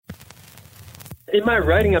In my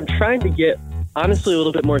writing, I'm trying to get, honestly, a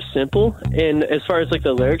little bit more simple. And as far as like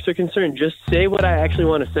the lyrics are concerned, just say what I actually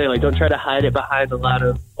want to say. Like, don't try to hide it behind a lot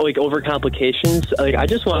of like overcomplications. Like, I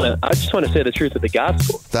just want to say the truth of the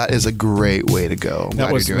gospel. That is a great way to go.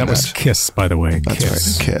 That was Kiss, by the way. That's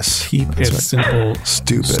Kiss. right. Kiss. Keep That's it right. simple.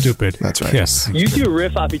 Stupid. That's right. Kiss. You two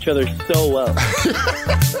riff off each other so well.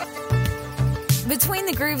 Between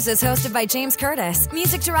the Grooves is hosted by James Curtis,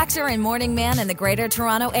 music director and morning man in the Greater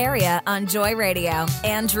Toronto Area on Joy Radio,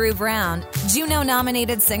 and Drew Brown,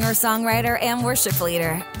 Juno-nominated singer-songwriter and worship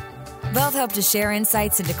leader. Both hope to share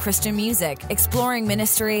insights into Christian music, exploring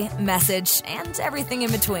ministry, message, and everything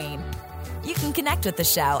in between. You can connect with the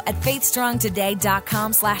show at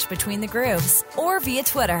faithstrongtoday.com/betweenthegrooves or via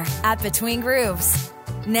Twitter @betweengrooves.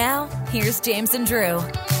 Now, here's James and Drew.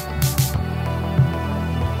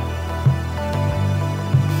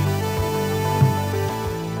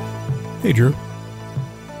 Hey, Drew.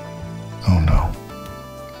 Oh, no.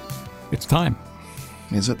 It's time.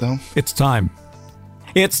 Is it, though? It's time.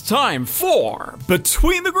 It's time for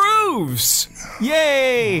Between the Grooves.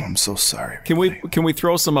 Yay! I'm so sorry. Can we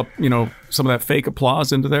throw some up, some of that fake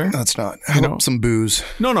applause into there? That's not. How about some booze?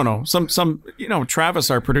 No. Some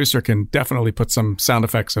Travis, our producer, can definitely put some sound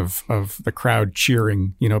effects of the crowd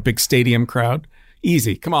cheering, big stadium crowd.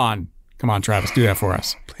 Easy. Come on, Travis, do that for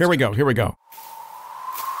us. Here we go.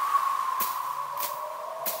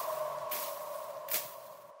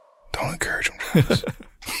 Don't encourage him, Travis.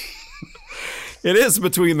 It is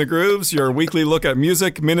Between the Grooves, your weekly look at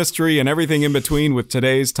music, ministry, and everything in between with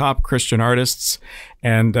today's top Christian artists.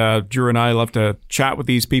 And Drew and I love to chat with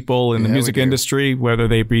these people in the music industry, whether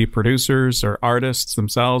they be producers or artists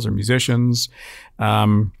themselves or musicians.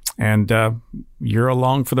 And you're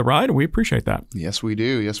along for the ride, and we appreciate that. Yes, we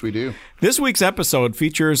do. This week's episode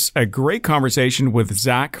features a great conversation with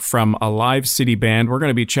Zach from Alive City Band. We're going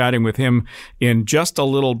to be chatting with him in just a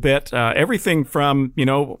little bit. Everything from,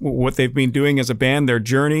 what they've been doing as a band, their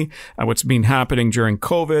journey, what's been happening during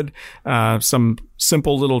COVID, some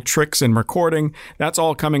simple little tricks in recording. That's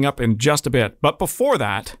all coming up in just a bit. But before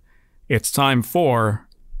that, it's time for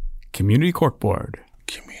Community Corkboard.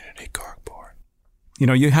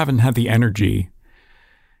 You haven't had the energy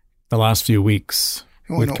the last few weeks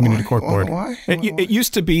with Community Corkboard. Why? It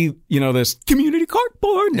used to be, this Community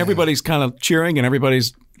Corkboard, and everybody's kind of cheering and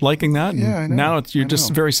everybody's liking that. Yeah, I know. Now you're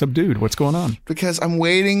just very subdued. What's going on? Because I'm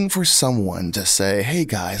waiting for someone to say, hey,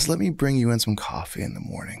 guys, let me bring you in some coffee in the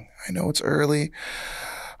morning. I know it's early.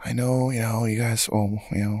 I know, you guys,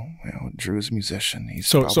 Drew's a musician. He's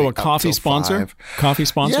so a up coffee till sponsor? 5. Coffee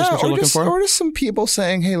sponsor is what you're looking for? Or just some people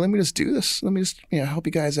saying, hey, let me just do this. Let me just, help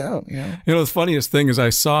you guys out, the funniest thing is I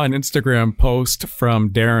saw an Instagram post from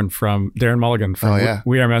Darren Mulligan from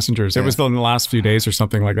We Are Messengers. It was in the last few days or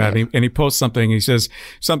something like that. And he posts something. He says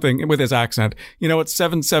something with his accent. It's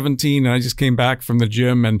 7:17 and I just came back from the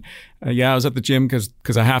gym and I was at the gym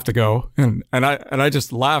because I have to go. And I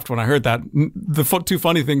just laughed when I heard that. The two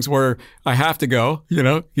funny things were I have to go,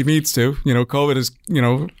 he needs to, COVID has,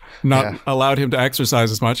 not allowed him to exercise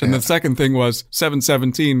as much. And the second thing was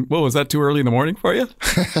 7:17. Whoa, was that too early in the morning for you?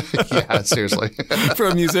 Yeah, seriously. For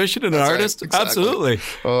a musician and an artist? Right, exactly. Absolutely.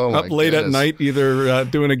 Oh, my Up late at night, either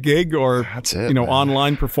doing a gig or,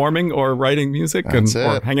 online performing or writing music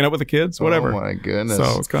or hanging out with the kids, whatever. Oh my goodness.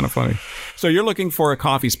 So it's kind of funny. So you're looking for a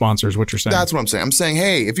coffee sponsor is what you're saying. That's what I'm saying. I'm saying,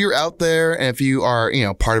 hey, if you're out there and if you are,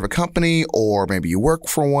 part of a company or maybe you work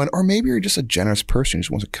for one or maybe you're just a generous person who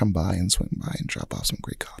just wants to come by and swing by and drop off some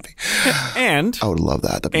great coffee. And I would love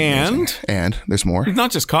that. That'd be amazing. And there's more.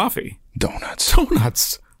 Not just coffee. Donuts.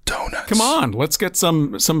 Come on, let's get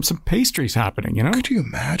some pastries happening, Could you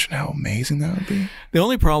imagine how amazing that would be? The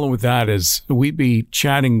only problem with that is we'd be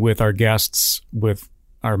chatting with our guests with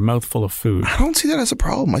our mouthful of food. I don't see that as a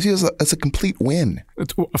problem. I see it as a complete win.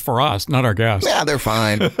 It's for us, not our guests. Yeah, they're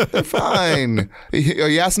fine. They're fine.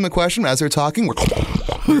 You ask them a question as they're talking. We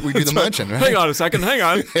do the mention. Right? Hang on a second. Hang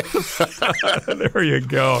on. There you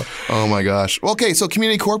go. Oh my gosh. Okay, so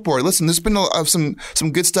Community Corkboard. Listen, there's been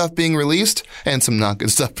some good stuff being released and some not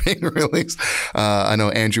good stuff being released. I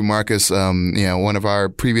know Andrew Marcus, one of our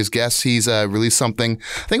previous guests, he's released something.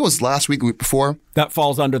 I think it was last week before. That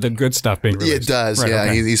falls under the good stuff being released. It does. Right, yeah,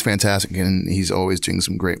 okay. He's fantastic and he's always doing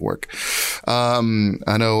some great work.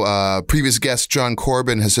 I know previous guest John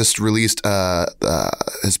Corbin has just released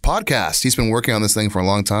his podcast. He's been working on this thing for a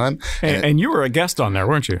long time. And you were a guest on there,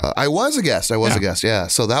 weren't you? I was a guest. A guest. Yeah.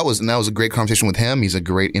 So that was a great conversation with him. He's a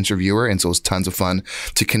great interviewer, and so it was tons of fun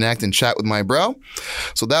to connect and chat with my bro.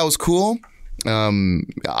 So that was cool.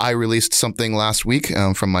 I released something last week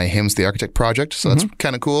from my Hymns the Architect project. So that's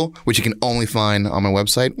kind of cool, which you can only find on my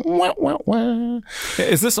website.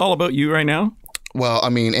 Is this all about you right now? Well, I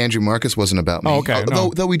mean, Andrew Marcus wasn't about me. Oh, okay.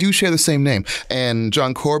 Though we do share the same name. And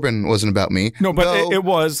John Corbin wasn't about me. No, but it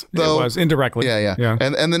was indirectly. Yeah.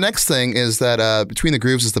 And the next thing is that Between the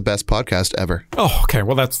Grooves is the best podcast ever. Oh, okay.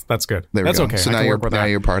 Well, that's good. That's okay. So now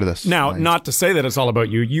you're part of this. Now, not to say that it's all about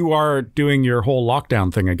you. You are doing your whole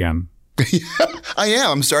lockdown thing again. I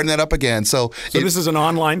am. I'm starting that up again. So this is an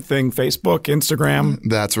online thing, Facebook, Instagram.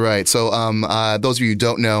 That's right. So those of you who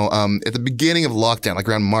don't know, at the beginning of lockdown, like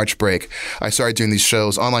around March break, I started doing these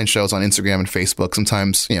online shows on Instagram and Facebook,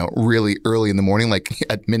 sometimes, really early in the morning, like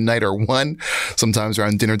at midnight or 1, sometimes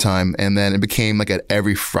around dinner time. And then it became like an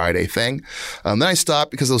every Friday thing. Then I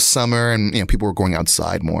stopped because it was summer and, people were going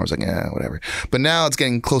outside more. I was like, whatever. But now it's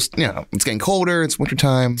getting close, it's getting colder. It's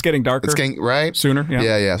wintertime. It's getting darker. It's getting, right? Sooner.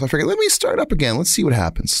 Yeah. So I figured, let me start up again. Let's see what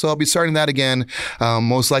happens. So I'll be starting that again.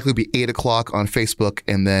 Most likely be 8 o'clock on Facebook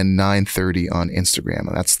and then 9:30 on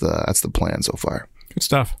Instagram. That's the plan so far. Good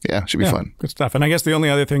stuff. Yeah, should be fun. Good stuff. And I guess the only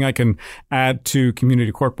other thing I can add to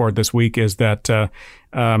Community Court Board this week is that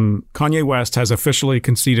Kanye West has officially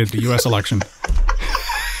conceded the U.S. election.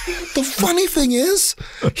 The funny thing is,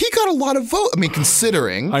 he got a lot of votes. I mean,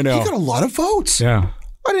 considering I know. He got a lot of votes. Yeah.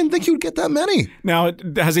 I didn't think he would get that many. Now,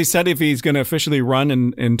 has he said if he's going to officially run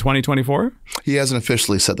in 2024? He hasn't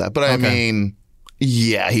officially said that, but I mean,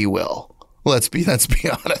 yeah, he will. Let's be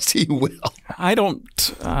honest. He will. I don't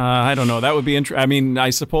know. That would be interesting. I mean, I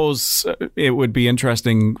suppose it would be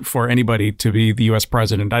interesting for anybody to be the U.S.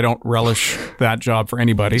 president. I don't relish that job for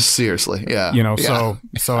anybody. Seriously, yeah. So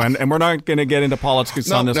and we're not going to get into politics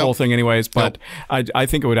on this whole thing, anyways. But I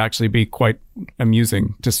think it would actually be quite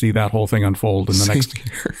amusing to see that whole thing unfold in the next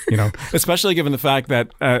year. Especially given the fact that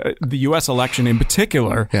the U.S. election in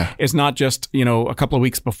particular is not just a couple of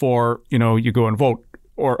weeks before you go and vote.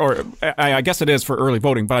 Or I guess it is for early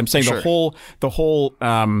voting, but I'm saying the whole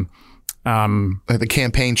like the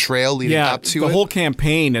campaign trail leading up to the whole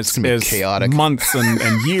campaign is chaotic months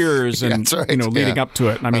and years and leading up to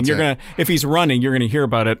it. I mean, if he's running, you're gonna hear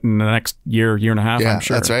about it in the next year and a half. I'm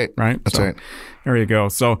sure. That's right. Right. That's right. There you go.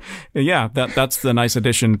 So that's the nice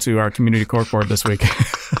addition to our Community Court Board this week.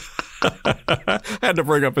 Had to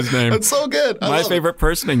bring up his name. That's so good. My favorite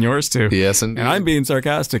person and yours too. Yes, indeed. And I'm being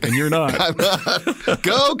sarcastic and you're not. I'm not.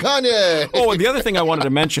 Go Kanye. Oh, and the other thing I wanted to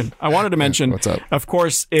mention, what's up? Of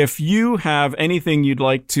course, if you have anything you'd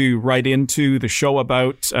like to write into the show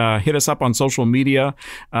about, hit us up on social media.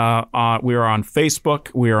 We are on Facebook.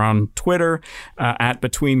 We are on Twitter at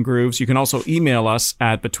Between Grooves. You can also email us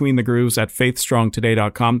at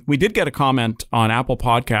betweenthegrooves@faithstrongtoday.com. We did get a comment on Apple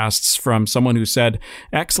Podcasts from someone who said,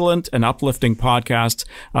 excellent and uplifting podcast.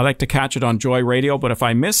 I like to catch it on Joy Radio, but if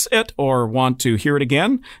I miss it or want to hear it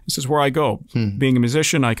again, this is where I go. Being a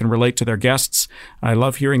musician, I can relate to their guests. I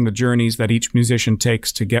love hearing the journeys that each musician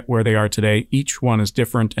takes to get where they are today. Each one is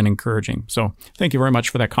different and encouraging. So thank you very much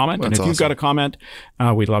for that comment. That's and if you've got a comment,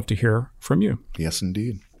 we'd love to hear from you. Yes,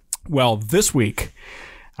 indeed. Well, this week,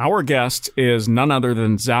 our guest is none other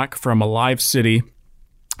than Zach from Alive City.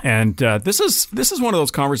 And this is one of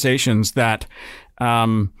those conversations that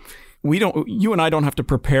you and I don't have to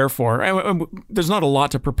prepare for. There's not a lot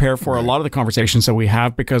to prepare for a lot of the conversations that we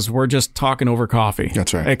have because we're just talking over coffee.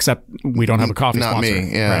 That's right. Except we don't have a coffee not sponsor. Me.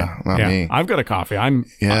 Yeah, right. Not me. I've got a coffee.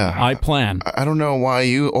 I plan. I don't know why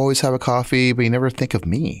you always have a coffee, but you never think of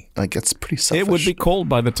me. Like, it's pretty selfish. It would be cold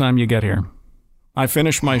by the time you get here. I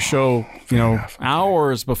finish my show,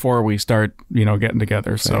 hours before we start, getting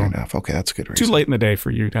together. Fair enough. Okay, that's a good reason. Too late in the day for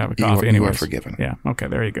you to have a coffee. You are forgiven. Yeah. Okay,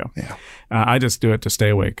 there you go. Yeah. I just do it to stay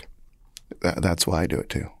awake. That's why I do it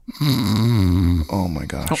too. Oh my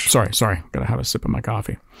gosh. Oh, sorry. Got to have a sip of my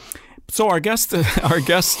coffee. So our guest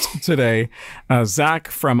today, Zach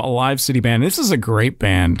from Alive City Band. This is a great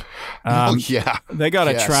band. They got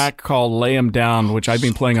a track called Lay 'Em Down, which I've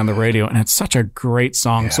been playing on the radio, and it's such a great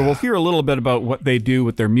song. Yeah. So we'll hear a little bit about what they do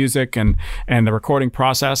with their music and the recording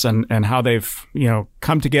process and how they've,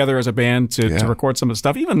 come together as a band to record some of the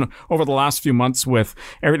stuff, even over the last few months with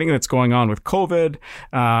everything that's going on with COVID,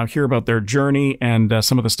 hear about their journey and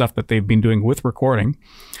some of the stuff that they've been doing with recording.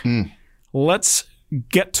 Let's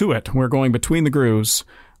get to it. We're going Between the Grooves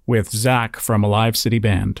with Zach from Alive City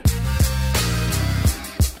Band.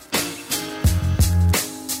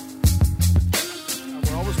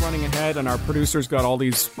 We're always running ahead, and our producer's got all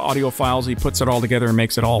these audio files. He puts it all together and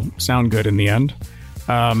makes it all sound good in the end.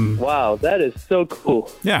 Wow, that is so cool.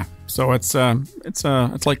 Yeah, so it's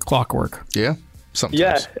like clockwork. Yeah, sometimes.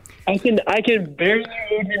 Yeah, I can barely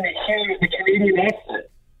even hear the Canadian accent.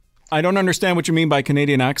 I don't understand what you mean by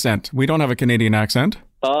Canadian accent. We don't have a Canadian accent.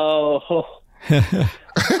 Oh. I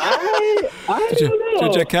don't know.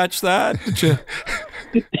 Did you catch that?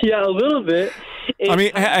 Yeah, a little bit. I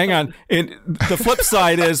mean, hang on. The flip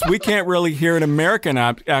side is we can't really hear an American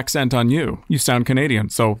accent on you. You sound Canadian,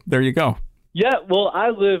 so there you go. Yeah, well, I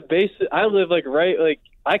live like right, like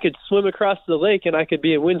I could swim across the lake and I could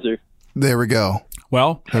be in Windsor. There we go.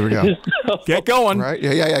 Well, there we go. Get going. Right?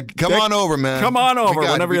 Yeah. Come on over, man. Come on over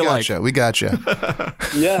whenever you like. We got you.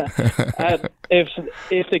 Yeah. If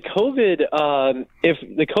the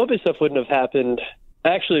COVID stuff wouldn't have happened.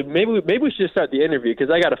 Actually, maybe we should start the interview because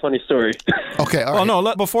I got a funny story. Okay. All right. Well,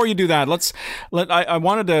 no. Before you do that, I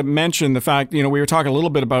wanted to mention the fact. We were talking a little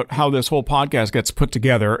bit about how this whole podcast gets put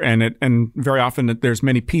together, and very often there's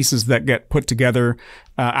many pieces that get put together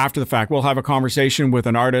after the fact. We'll have a conversation with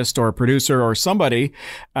an artist or a producer or somebody,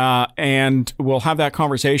 and we'll have that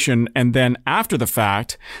conversation, and then after the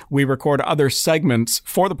fact, we record other segments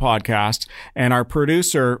for the podcast, and our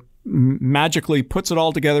producer magically puts it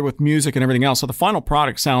all together with music and everything else. So the final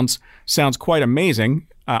product sounds quite amazing.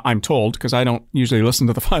 I'm told, because I don't usually listen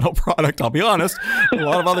to the final product, I'll be honest. A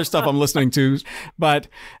lot of other stuff I'm listening to. But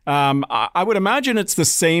I would imagine it's the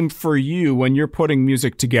same for you when you're putting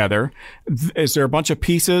music together. Is there a bunch of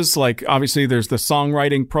pieces? Like, obviously, there's the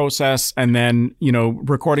songwriting process and then,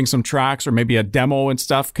 recording some tracks or maybe a demo and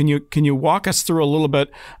stuff. Can you walk us through a little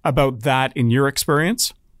bit about that in your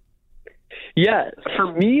experience? Yeah,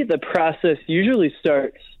 for me, the process usually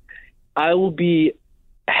starts, I will be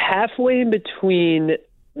halfway in between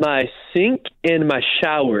my sink and my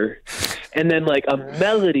shower, and then like a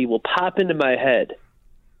melody will pop into my head,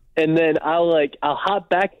 and then I'll hop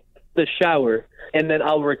back to the shower, and then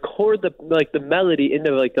I'll record the melody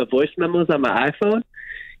into like the voice memos on my iPhone,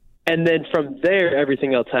 and then from there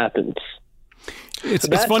everything else happens. It's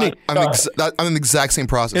funny. I'm in the exact same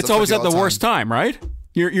process. It's always at the worst time, right?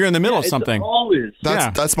 You're in the middle of something. Always.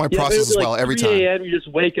 That's my process as well. Every time. 3 a.m. you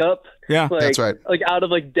just wake up. Yeah, that's right. Like out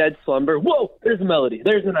of like dead slumber. Whoa! There's a melody.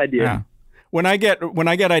 There's an idea. Yeah. When I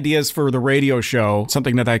get ideas for the radio show,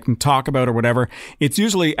 something that I can talk about or whatever, it's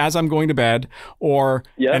usually as I'm going to bed or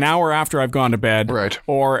an hour after I've gone to bed, right,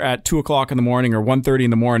 or at 2:00 in the morning or 1:30 in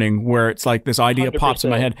the morning, where it's like this idea 100%. Pops in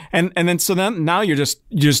my head, and then now you're just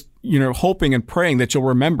hoping and praying that you'll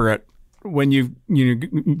remember it when you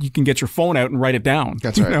can get your phone out and write it down.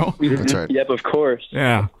 That's right. That's right. Yep, of course.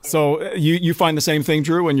 Yeah. So you find the same thing,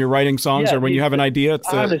 Drew, when you're writing songs or when you have an idea?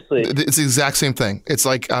 Honestly. It's the exact same thing. It's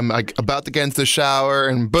like I'm like about to get into the shower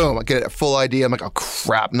and boom, I get a full idea. I'm like, oh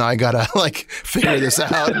crap, now I gotta like figure this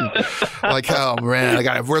out. And, like, oh man,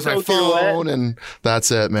 where's my phone? And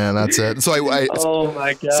that's it, man. That's it. So I oh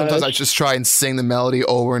my god. Sometimes I just try and sing the melody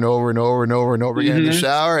over and over and over and over and over again in the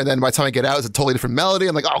shower, and then by the time I get out, it's a totally different melody.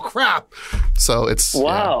 I'm like, oh crap. So it's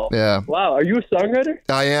wow. Yeah. Wow. Are you a songwriter?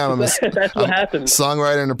 I am. That's what happens.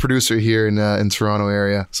 Songwriter and a producer here in Toronto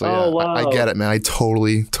area. So yeah, wow. I get it, man. I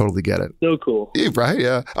totally get it. So cool. Yeah, right?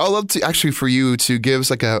 Yeah. I'd love to actually for you to give us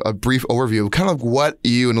like a brief overview of kind of what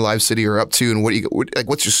you and Live City are up to and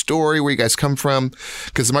what's your story, where you guys come from,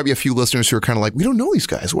 because there might be a few listeners who are kind of like, we don't know these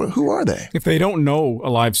guys. Who are they? If they don't know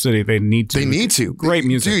Live City, they need to. They need to. Great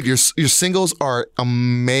music, dude. Your singles are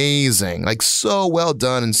amazing, like so well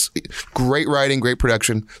done and great writing, great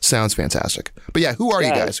production. Sounds fantastic. But yeah, who are you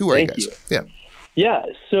guys? Thank you. Yeah. Yeah.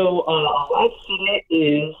 So Live City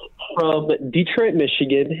is from Detroit,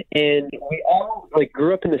 Michigan, and we all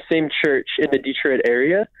grew up in the same church in the Detroit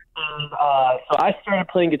area. And so I started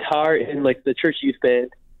playing guitar in the church youth band,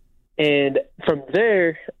 and from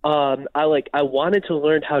there, I wanted to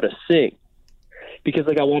learn how to sing because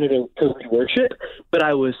I wanted to lead worship, but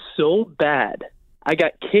I was so bad. I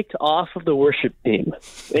got kicked off of the worship team.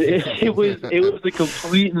 It was a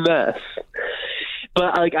complete mess.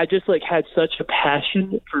 But I just had such a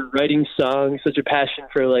passion for writing songs, such a passion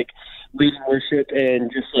for leading worship,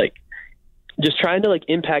 and just trying to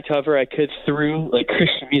impact however I could through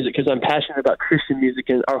Christian music, because I'm passionate about Christian music,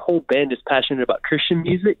 and our whole band is passionate about Christian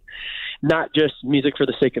music, not just music for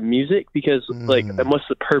the sake of music, because what's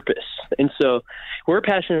the purpose? And so we're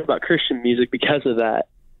passionate about Christian music because of that.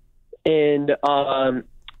 And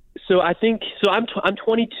so I'm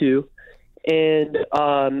 22, and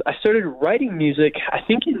I started writing music I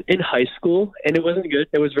think in high school, and it wasn't good.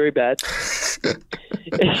 It was very bad.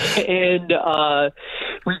 And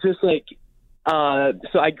we just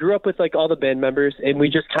so I grew up with all the band members, and we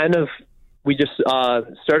just started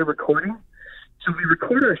recording. So we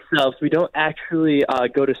record ourselves. We don't actually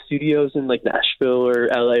go to studios in Nashville or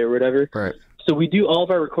LA or whatever. Right. So we do all of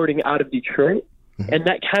our recording out of Detroit. And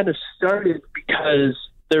that kind of started because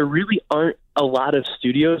there really aren't a lot of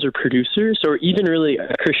studios or producers or even really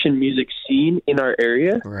a Christian music scene in our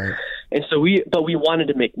area. Right. And so we wanted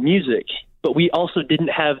to make music, but we also didn't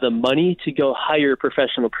have the money to go hire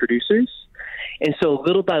professional producers. And so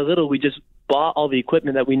little by little, we just bought all the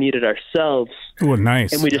equipment that we needed ourselves. Oh,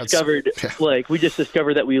 nice. And we discovered, we just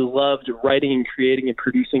discovered that we loved writing and creating and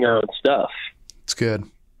producing our own stuff. It's good.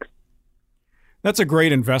 That's a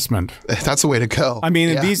great investment. That's the way to go. I mean,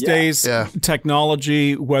 in these days,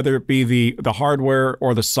 technology, whether it be the hardware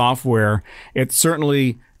or the software, it's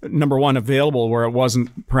certainly, number one, available where it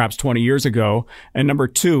wasn't perhaps 20 years ago. And number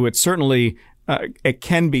two, it's certainly it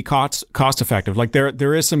can be cost effective. Like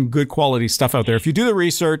there is some good quality stuff out there. If you do the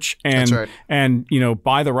research and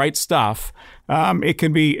buy the right stuff,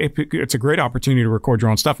 it's a great opportunity to record your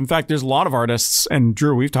own stuff. In fact, there's a lot of artists, and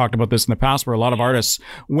Drew, we've talked about this in the past, where a lot of artists,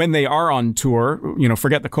 when they are on tour,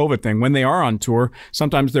 forget the COVID thing, when they are on tour,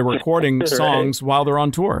 sometimes they're recording songs while they're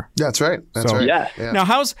on tour. That's right. That's right. Yeah. Now,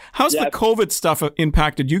 how's the COVID stuff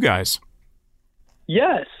impacted you guys?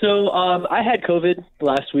 Yeah. So I had COVID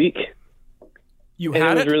last week. You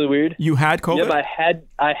had it? It was really weird. You had COVID? Yep,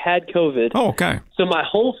 I had COVID. Oh, okay. So my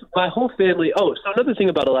whole family. Oh, so another thing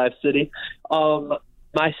about Alive City.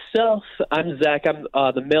 Myself, I'm Zach. I'm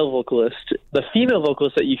the male vocalist. The female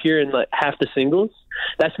vocalist that you hear in like half the singles,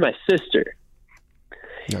 that's my sister.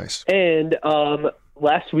 Nice. And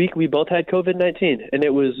last week we both had COVID-19, and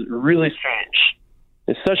it was really strange.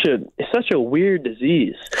 It's such a weird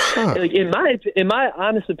disease. Huh. Like in my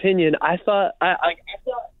honest opinion, I thought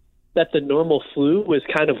that the normal flu was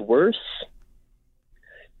kind of worse.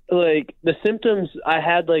 Like the symptoms I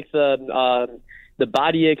had, like the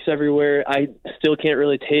body aches everywhere. I still can't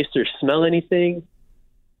really taste or smell anything.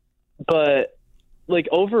 But like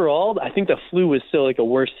overall, I think the flu was still like a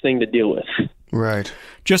worse thing to deal with. Right.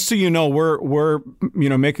 Just so you know, we're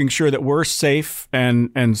making sure that we're safe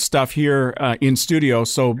and stuff here in studio.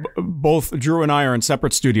 So both Drew and I are in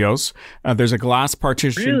separate studios. There's a glass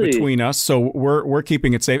partition between us, so we're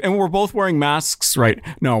keeping it safe. And we're both wearing masks, right?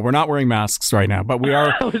 No, we're not wearing masks right now, but we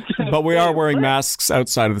are wearing masks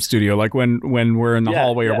outside of the studio. Like when we're in the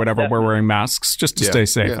hallway or whatever, we're wearing masks just to stay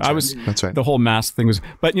safe. Yeah, that's right. The whole mask thing was,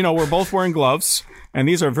 but we're both wearing gloves. And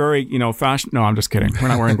these are very, fashion. No, I'm just kidding. We're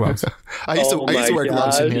not wearing gloves. I used to wear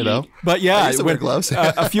gloves in here, though. But yeah, I used to wear gloves.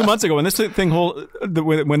 A few months ago, when this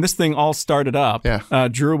thing all started up,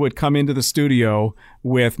 Drew would come into the studio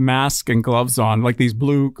with mask and gloves on, like these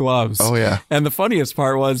blue gloves. Oh yeah. And the funniest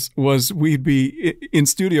part was we'd be in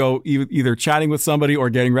studio either chatting with somebody or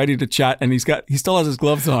getting ready to chat, and he still has his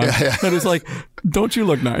gloves on. Yeah. And it's like, don't you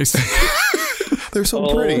look nice? They're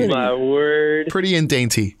so pretty. Oh my word. Pretty and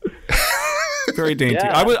dainty. Very dainty.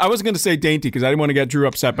 Yeah. I was going to say dainty because I didn't want to get Drew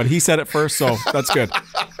upset, but he said it first, so that's good.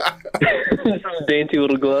 Some dainty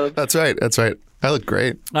little gloves. That's right. I look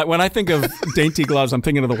great. When I think of dainty gloves, I'm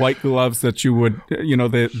thinking of the white gloves that you would,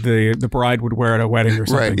 the bride would wear at a wedding or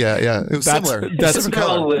something. Right. Yeah. It was similar. That's different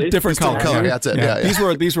color. Different color. That's it.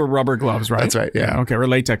 Yeah. These were rubber gloves, right? That's right. Yeah. Okay. Or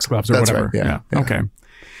latex gloves or that's whatever. Right. Yeah. Okay.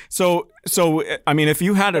 So I mean, if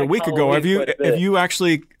you had it a week ago, have you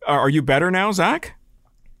actually? Are you better now, Zach?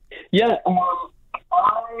 Yeah.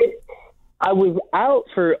 I was out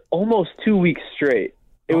for almost 2 weeks straight.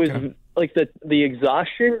 It was like the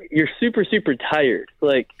exhaustion. You're super, super tired.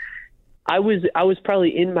 Like I was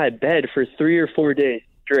probably in my bed for 3 or 4 days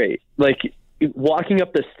straight. Like walking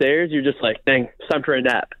up the stairs, you're just like, dang, it's time for a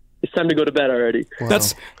nap. It's time to go to bed already. Wow.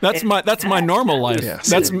 That's my normal life. Yeah,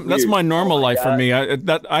 that's my normal life for me.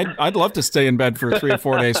 I'd love to stay in bed for 3 or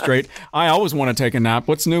 4 days straight. I always want to take a nap.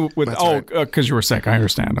 What's new with? Because you were sick. I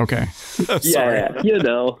understand. Okay. Sorry. You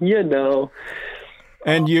know.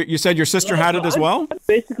 And you said your sister had it as well?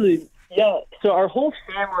 Basically, yeah. So our whole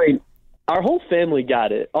family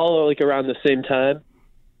got it all like around the same time,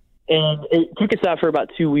 and it took us out for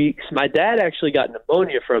about 2 weeks. My dad actually got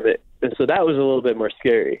pneumonia from it. And so that was a little bit more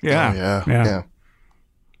scary. Yeah.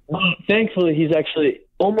 Thankfully, he's actually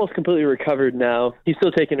almost completely recovered now. He's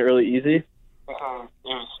still taking it really easy.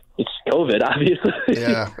 It's COVID, obviously.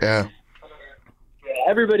 Yeah.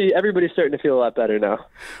 Everybody's starting to feel a lot better now.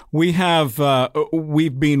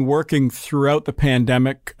 We've been working throughout the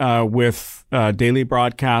pandemic with daily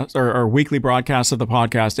broadcasts or weekly broadcasts of the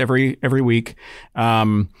podcast every week.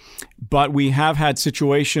 But we have had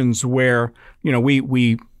situations where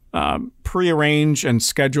we prearrange and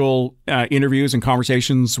schedule interviews and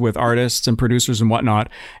conversations with artists and producers and whatnot.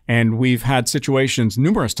 And we've had situations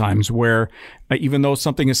numerous times where even though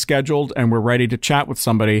something is scheduled and we're ready to chat with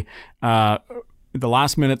somebody, the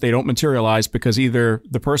last minute they don't materialize because either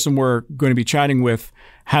the person we're going to be chatting with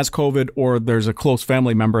has COVID or there's a close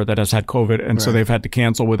family member that has had COVID. And so they've had to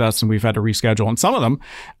cancel with us and we've had to reschedule. And some of them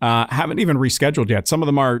haven't even rescheduled yet. Some of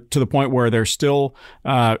them are to the point where they're still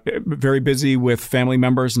very busy with family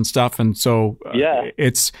members and stuff. And so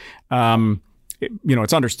it's,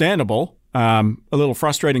 it's understandable. a little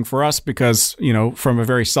frustrating for us because, from a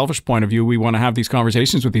very selfish point of view, we want to have these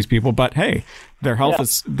conversations with these people, but hey, their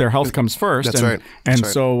health comes first. That's right.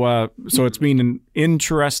 So it's been an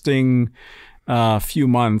interesting few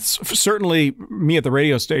months. Certainly me at the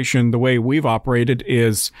radio station, the way we've operated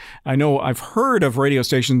is, I know I've heard of radio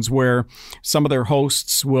stations where some of their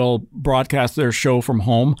hosts will broadcast their show from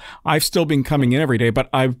home. I've still been coming in every day, but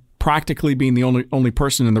I've practically being the only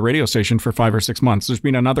person in the radio station for 5 or 6 months. There's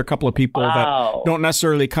been another couple of people that don't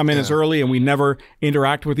necessarily come in as early, and we never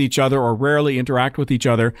interact with each other or rarely interact with each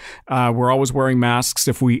other. We're always wearing masks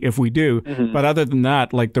if we do. Mm-hmm. But other than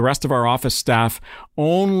that, like the rest of our office staff,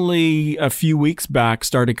 only a few weeks back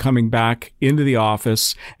started coming back into the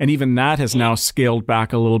office, and even that has now scaled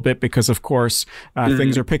back a little bit because, of course,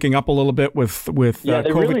 things are picking up a little bit with COVID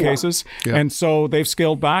really cases, and so they've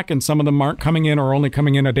scaled back, and some of them aren't coming in or only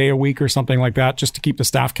coming in a day a week or something like that, just to keep the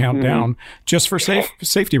staff count down, just for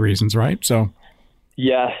safety reasons, right? So,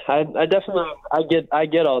 yeah, I definitely I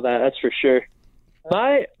get all that. That's for sure.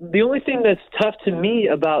 The only thing that's tough to me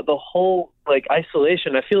about the whole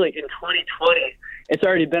isolation, I feel like in 2020, it's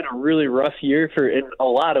already been a really rough year in a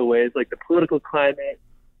lot of ways, like the political climate,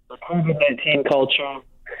 the COVID-19 culture.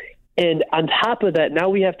 And on top of that, now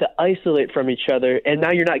we have to isolate from each other, and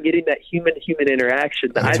now you're not getting that human-to-human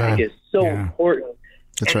interaction that think is so important.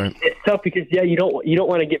 That's right. It's tough because you don't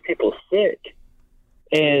want to get people sick.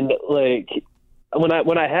 And when I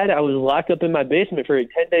was locked up in my basement for 10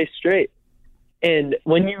 days straight. And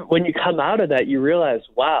when you come out of that, you realize,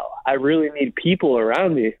 wow, I really need people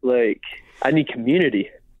around me. I need community.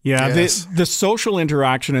 Yeah, yes. The social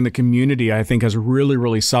interaction in the community, I think, has really,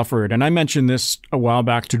 really suffered. And I mentioned this a while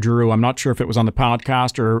back to Drew. I'm not sure if it was on the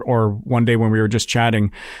podcast or one day when we were just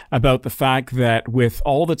chatting about the fact that with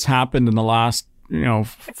all that's happened in the last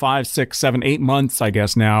 5, 6, 7, 8 months, I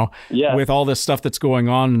guess now, with all this stuff that's going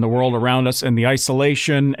on in the world around us and the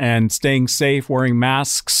isolation and staying safe, wearing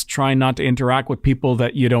masks, trying not to interact with people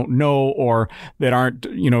that you don't know or that aren't,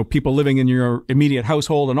 people living in your immediate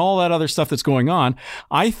household and all that other stuff that's going on.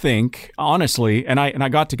 I think, honestly, and I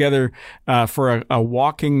got together for a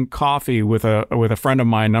walking coffee with a friend of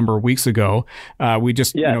mine a number of weeks ago. We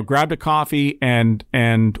just, grabbed a coffee and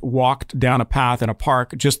walked down a path in a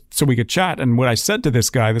park just so we could chat. And what I said to this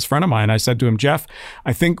friend of mine, I said to him, Jeff,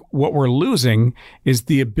 I think what we're losing is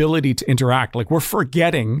the ability to interact. We're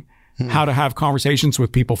forgetting how to have conversations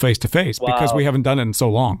with people face to face because we haven't done it in so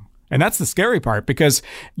long. And that's the scary part because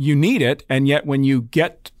you need it. And yet when you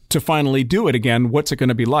get to finally do it again, what's it going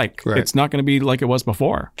to be like? Right. It's not going to be like it was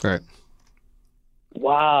before. Right.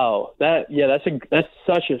 Wow. That's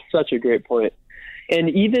such a great point. And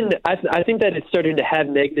even I think that it's starting to have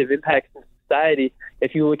negative impacts in society.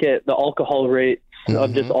 If you look at the alcohol rates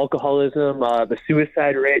of just alcoholism, the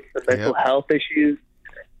suicide rates, the mental health issues,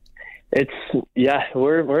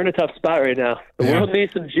 we're in a tough spot right now. The world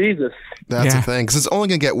needs some Jesus. That's the thing, because it's only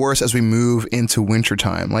going to get worse as we move into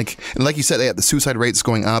wintertime. Like you said, the suicide rate's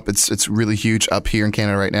going up. It's really huge up here in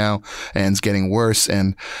Canada right now, and it's getting worse.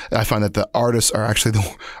 And I find that the artists are actually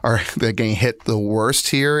they're getting hit the worst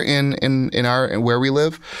here in where we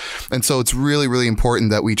live. And so it's really, really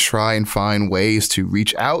important that we try and find ways to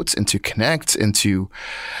reach out and to connect and to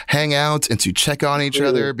hang out and to check on each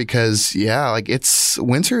other, because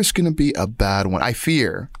winter is going to be a bad one. I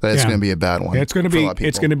fear that it's going to be a bad one. It's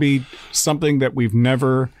going to be something that we've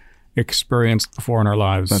never experienced before in our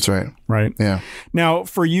lives. That's right. Right? Yeah. Now,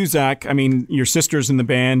 for you, Zach, I mean, your sister's in the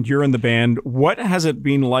band, you're in the band. What has it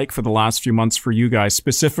been like for the last few months for you guys,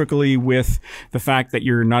 specifically with the fact that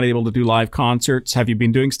you're not able to do live concerts? Have you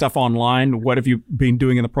been doing stuff online? What have you been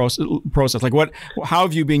doing in the process? How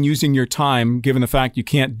have you been using your time, given the fact you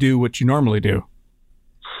can't do what you normally do?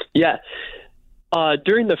 Yeah.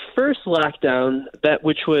 During the first lockdown,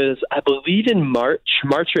 which was, I believe, in March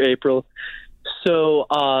or April, so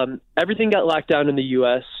everything got locked down in the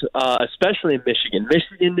U.S., especially in Michigan.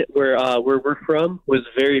 Michigan, where we're from, was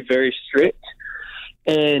very, very strict.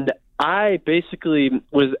 And I basically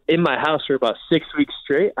was in my house for about 6 weeks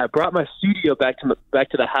straight. I brought my studio back to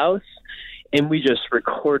the house, and we just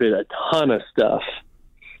recorded a ton of stuff.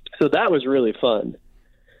 So that was really fun.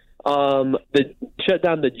 They shut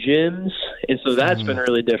down the gyms, and so that's been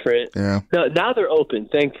really different. Yeah. Now they're open,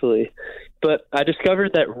 thankfully. But I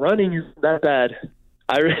discovered that running is that bad.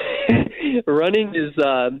 Running is,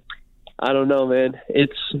 I don't know, man.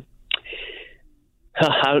 It's,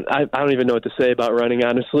 I don't even know what to say about running,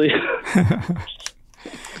 honestly.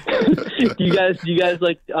 Do you guys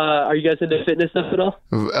like? Are you guys into fitness stuff at all?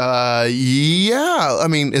 Yeah. I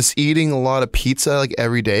mean, is eating a lot of pizza like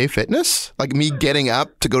every day fitness? Like me getting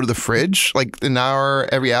up to go to the fridge like an hour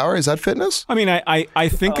every hour, is that fitness? I mean, I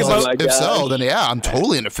think if so, then yeah, I'm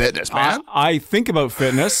totally into fitness, man. I think about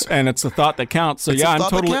fitness, and it's a thought that counts. So I'm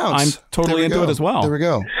totally into it as well. There we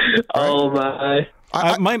go. Oh my.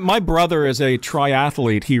 My brother is a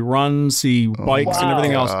triathlete. He runs, he bikes, and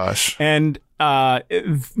everything else. And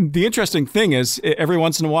the interesting thing is, every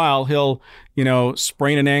once in a while, he'll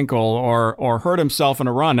sprain an ankle or hurt himself in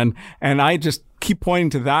a run, and I just keep pointing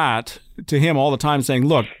to him all the time, saying,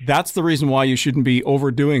 "Look, that's the reason why you shouldn't be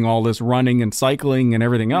overdoing all this running and cycling and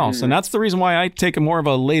everything else, and that's the reason why I take a more of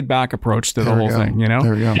a laid back approach to the whole thing."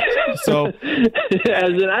 There we go. So, as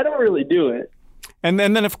in, I don't really do it. And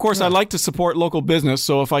then of course, I like to support local business.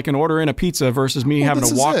 So if I can order in a pizza versus me having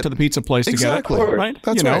to walk to the pizza place to get it, right?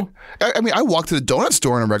 That's right. I mean, I walk to the donut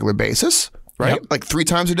store on a regular basis, right? Yep. Like 3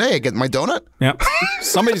 times a day, I get my donut. Yeah.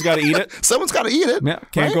 Somebody's got to eat it. Someone's got to eat it. Yeah.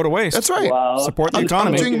 Can't go to waste. That's right. Wow. Support the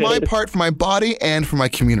economy. I'm doing my part for my body and for my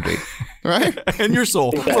community. Right? And your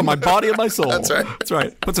soul. For my body and my soul. That's right. That's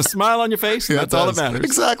right. Puts a smile on your face, and that's all that matters.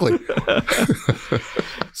 Exactly.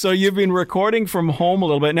 So you've been recording from home a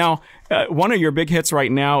little bit. Now, one of your big hits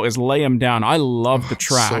right now is Lay 'Em Down. I love the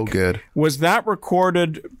track. So good. Was that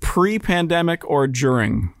recorded pre-pandemic or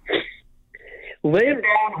during? Lay 'Em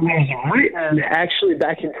Down was written actually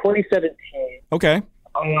back in 2017. Okay.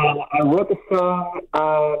 I wrote the song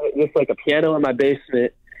on just like a piano in my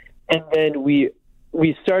basement, and then we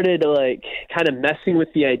started like kind of messing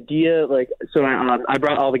with the idea. Like, so I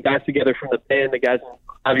brought all the guys together from the band, the guys,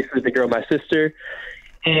 obviously the girl, my sister,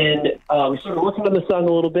 and we started working on the song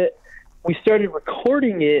a little bit. We started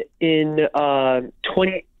recording it in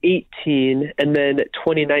 2018, and then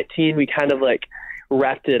 2019 we kind of like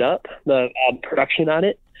wrapped it up, the production on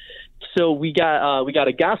it. So we got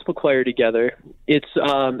a gospel choir together. It's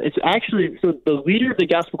actually, so the leader of the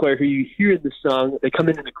gospel choir who you hear in the song, they come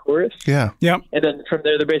into the chorus. Yeah. Yep. And then from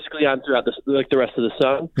there they're basically on throughout the rest of the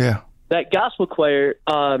song. Yeah. That gospel choir,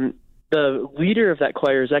 the leader of that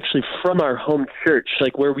choir is actually from our home church,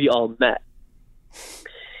 like where we all met.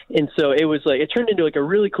 And so it was like, it turned into like a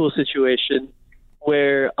really cool situation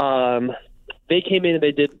where they came in and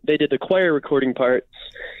they did the choir recording parts.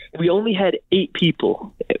 We only had 8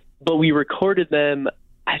 people, but we recorded them,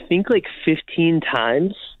 I think, like 15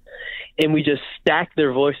 times, and we just stacked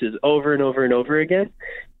their voices over and over and over again,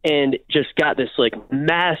 and just got this like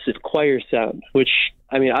massive choir sound, which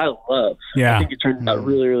I mean I love. Yeah. I think it turned out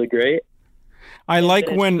really, really great. I like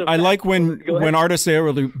when artists are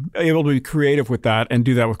able to be creative with that and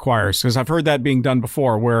do that with choirs, because I've heard that being done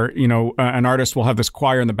before, where an artist will have this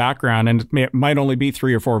choir in the background and it might only be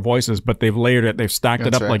 3 or 4 voices, but they've layered it, they've stacked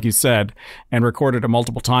it up like you said, and recorded it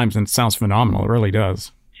multiple times, and it sounds phenomenal. It really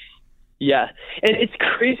does. Yeah, and it's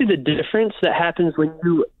crazy the difference that happens when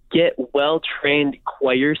you get well-trained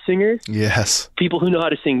choir singers. Yes, people who know how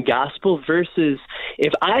to sing gospel, versus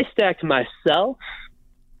if I stacked myself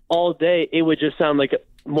all day, it would just sound like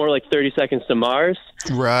more like 30 Seconds to Mars.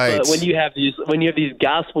 Right. But when you have these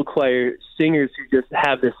gospel choir singers who just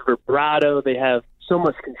have this vibrato, they have so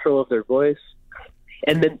much control of their voice,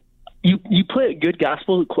 and then you put good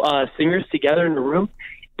gospel singers together in a room,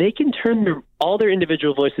 they can turn all their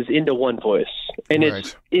individual voices into one voice, and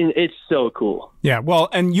it's so cool. Yeah, well,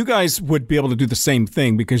 and you guys would be able to do the same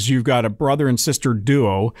thing because you've got a brother and sister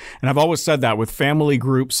duo, and I've always said that with family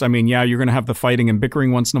groups. I mean, yeah, you're going to have the fighting and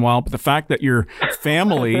bickering once in a while, but the fact that your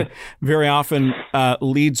family very often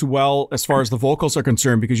leads well as far as the vocals are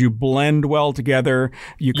concerned, because you blend well together,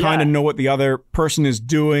 you kind of know what the other person is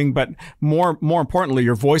doing, but more importantly,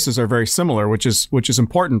 your voices are very similar, which is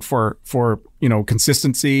important for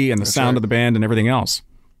consistency and the sound of the band and everything else.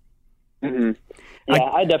 Mm-hmm. Yeah,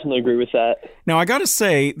 I definitely agree with that. Now, I got to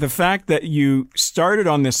say, the fact that you started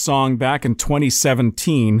on this song back in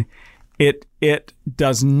 2017, it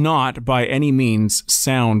does not by any means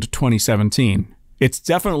sound 2017. It's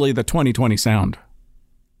definitely the 2020 sound.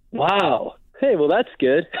 Wow. Hey, well, that's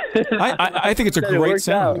good. I think it's a great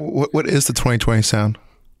sound. What is the 2020 sound?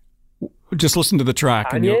 Just listen to the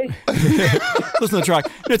track. And listen to the track.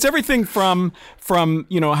 It's everything from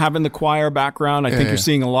having the choir background. I think you're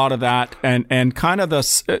seeing a lot of that, and kind of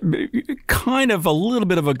a little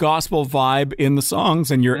bit of a gospel vibe in the songs,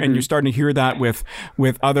 and you're starting to hear that with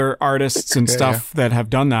other artists and stuff that have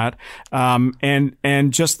done that.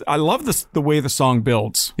 And just I love the way the song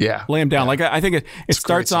builds. Yeah, Lay 'Em Down. Like I think it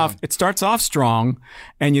starts off strong,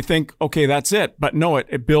 and you think, okay, that's it. But no,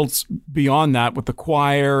 it builds beyond that with the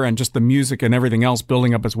choir and just the music and everything else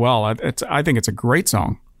building up as well. I think it's a great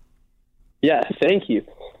song. Yeah, thank you.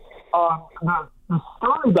 The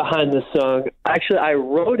story behind this song, actually, I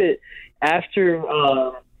wrote it after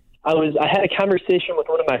I had a conversation with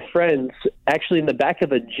one of my friends, actually in the back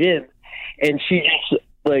of a gym, and she just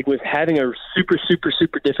was having a super, super,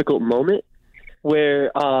 super difficult moment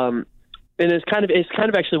where, and it's kind of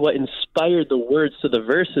actually what inspired the words to the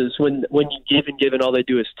verses. When you give and give and all they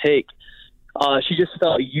do is take. She just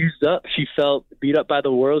felt used up. She felt beat up by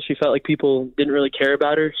the world. She felt like people didn't really care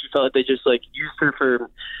about her. She felt like they just used her for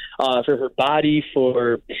her body,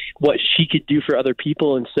 for what she could do for other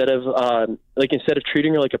people instead of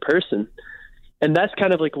treating her like a person. And that's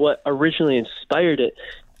kind of what originally inspired it.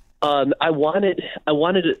 I wanted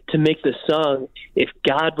to make the song if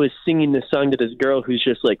God was singing this song to this girl who's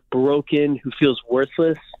just broken, who feels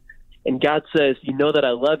worthless, and God says, "You know that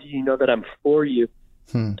I love you. You know that I'm for you."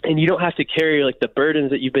 And you don't have to carry the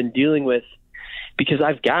burdens that you've been dealing with because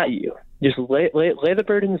I've got you. Just lay the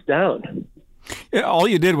burdens down. Yeah, all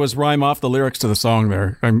you did was rhyme off the lyrics to the song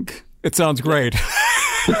there. It sounds great.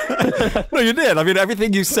 No, you did. I mean,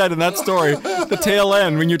 everything you said in that story, the tail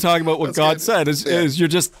end when you're talking about what That's God good. Said is you're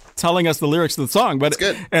just telling us the lyrics to the song. But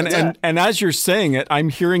That's good. And as you're saying it, I'm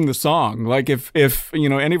hearing the song. Like if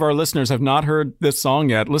any of our listeners have not heard this song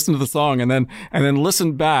yet, listen to the song and then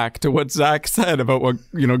listen back to what Zach said about what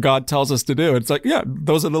God tells us to do. It's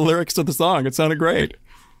those are the lyrics to the song. It sounded great.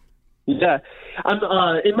 Yeah, I'm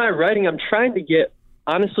in my writing. I'm trying to get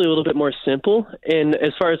honestly a little bit more simple, and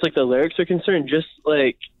as far as the lyrics are concerned, just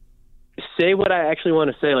say what I actually want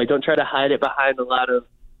to say. Don't try to hide it behind a lot of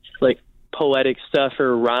poetic stuff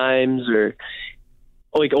or rhymes or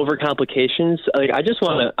overcomplications. I just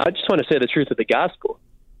want to say the truth of the gospel.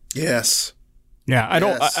 Yes. Yeah,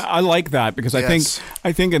 I like that because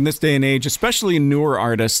I think in this day and age, especially newer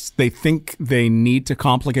artists, they think they need to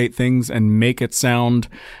complicate things and make it sound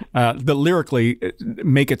lyrically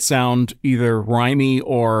make it sound either rhymey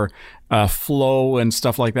or flow and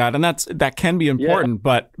stuff like that. And that can be important,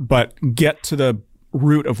 but get to the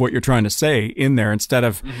root of what you're trying to say in there instead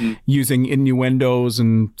of using innuendos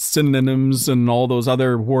and synonyms and all those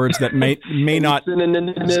other words that may not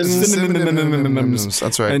synonyms.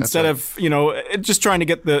 That's right. Instead of just trying to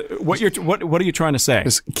get what are you trying to say?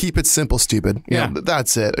 Just keep it simple, stupid.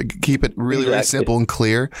 That's it. Keep it really really simple and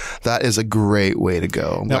clear. That is a great way to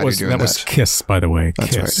go. That was Kiss, by the way.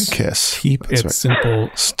 That's right. Kiss. Keep it simple,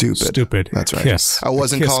 stupid. That's right. Kiss. I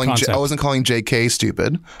wasn't calling JK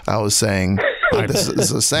stupid. I was saying. This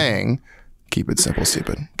is a saying. Keep it simple,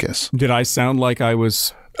 stupid. Kiss. Did I sound like I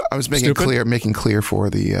was making clear for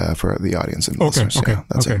the audience and listeners. Okay. Yeah,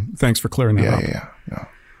 that's it. Thanks for clearing that up. Yeah.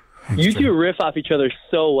 You two riff off each other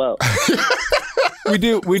so well. We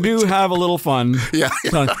do have a little fun. Yeah.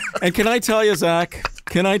 And can I tell you, Zach?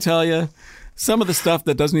 Some of the stuff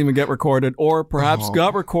that doesn't even get recorded or perhaps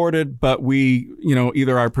got recorded, but we,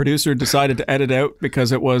 either our producer decided to edit out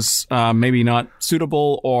because it was maybe not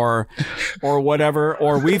suitable or whatever,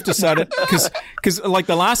 or we've decided because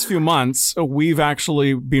the last few months, we've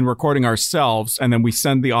actually been recording ourselves and then we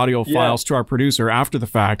send the audio files to our producer after the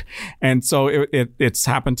fact. And so it's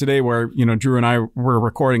happened today where, Drew and I were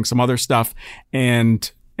recording some other stuff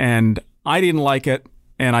and I didn't like it.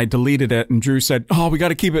 And I deleted it, and Drew said, "Oh, we got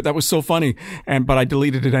to keep it. That was so funny." But I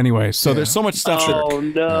deleted it anyway. So there's so much stuff.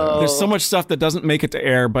 There's so much stuff that doesn't make it to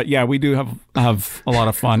air. But yeah, we do have a lot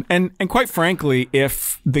of fun. And quite frankly,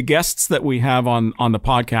 if the guests that we have on the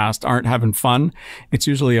podcast aren't having fun, it's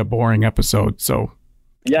usually a boring episode. So.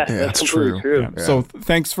 Yeah, that's true. Yeah. Yeah. So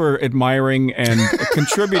thanks for admiring and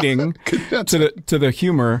contributing to the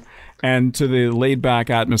humor and to the laid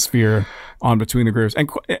back atmosphere on Between the Grooves.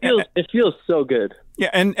 And it feels so good.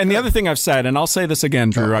 Yeah, and the other thing I've said, and I'll say this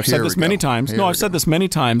again, Drew, I've said this many times. I've said this many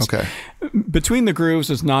times. Okay. Between the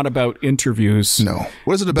Grooves is not about interviews. No.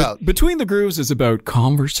 What is it about? Between the Grooves is about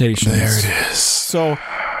conversations. There it is. So,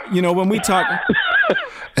 when we talk...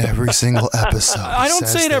 Every single episode. I don't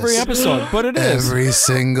say it every episode, but it is. Every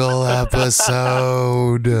single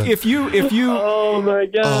episode. If you oh my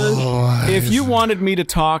gosh. If you wanted me to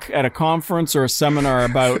talk at a conference or a seminar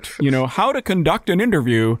about, how to conduct an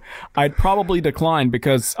interview, I'd probably decline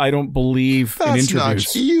because I don't believe in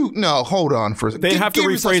interviews. Hold on for a second. They'd have to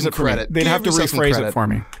rephrase it for me. They'd have to rephrase it for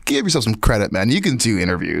me. Give yourself some credit, man. You can do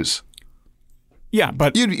interviews. Yeah,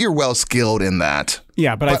 but you're well skilled in that.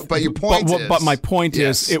 Yeah, but your point is. But my point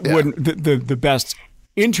is, it wouldn't. The best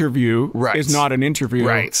interview is not an interview.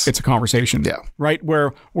 Right. It's a conversation. Yeah. Right.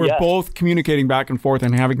 Where we're both communicating back and forth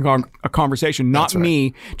and having a conversation. Not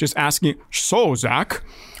me just asking. So, Zach,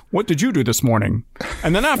 what did you do this morning?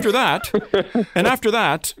 And then after that,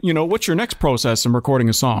 what's your next process in recording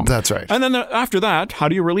a song? That's right. And then after that, how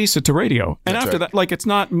do you release it to radio? And after that, like, it's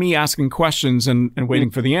not me asking questions and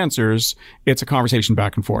waiting for the answers. It's a conversation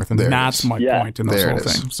back and forth. And that's my point in this whole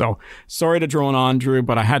thing. So sorry to drone on, Drew,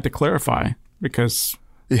 but I had to clarify because...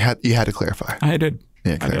 You had to clarify. I did.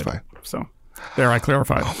 Yeah, clarify. So there I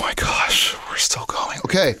clarified. Oh my gosh, we're still going.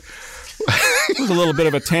 Okay. It was a little bit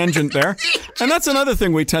of a tangent there. And that's another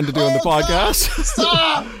thing we tend to do in the podcast.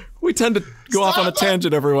 Stop! We tend to go off on a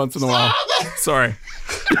tangent every once in a while. Sorry.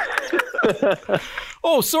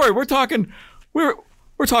 Oh, sorry. We're talking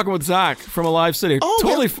with Zach from Alive City. Oh,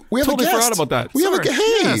 totally we have a guest. Forgot about that. We have a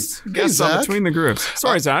guest on Between the Grooves.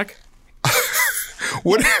 Sorry, Zach.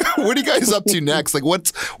 What are you guys up to next? Like,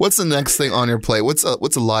 what's the next thing on your plate? What's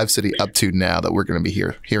Alive City up to now that we're going to be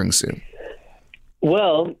hearing soon?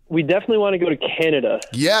 Well, we definitely want to go to Canada.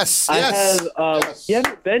 Yes. You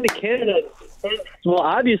haven't been to Canada well,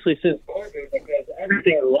 obviously since COVID, because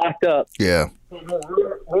everything locked up. Yeah. We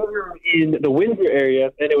were in the Windsor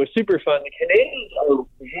area, and it was super fun. The Canadians are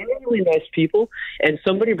genuinely nice people, and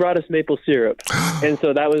somebody brought us maple syrup. And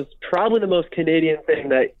so that was probably the most Canadian thing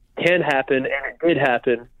that can happen, and it did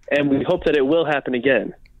happen, and we hope that it will happen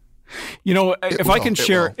again. You know, if I can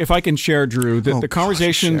share, Drew, the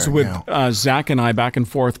conversations with Zach and I back and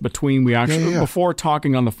forth between before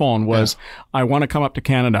talking on the phone was, I want to come up to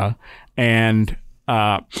Canada and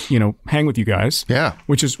hang with you guys. Yeah,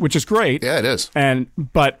 which is great. Yeah, it is.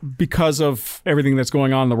 But because of everything that's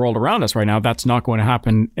going on in the world around us right now, that's not going to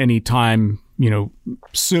happen anytime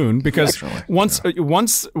soon, because once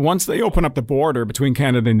they open up the border between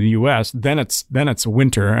Canada and the US, then it's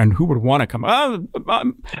winter, and who would want to come?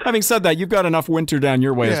 Having said that, you've got enough winter down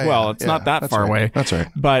your way as well. It's not that far away. That's right.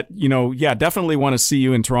 But definitely want to see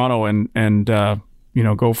you in Toronto and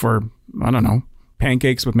go for, I don't know,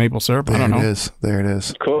 pancakes with maple syrup. I don't know. There it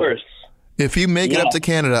is. Of course. If you make it up to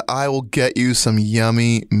Canada, I will get you some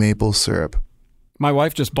yummy maple syrup. My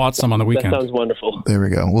wife just bought some on the weekend. That sounds wonderful. There we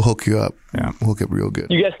go. We'll hook you up. Yeah. We'll hook up real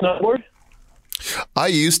good. You guys snowboard? I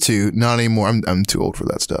used to. Not anymore. I'm too old for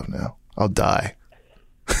that stuff now. I'll die.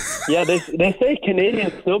 Yeah, they say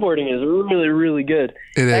Canadian snowboarding is really, really good.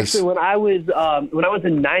 It is. Actually, when I was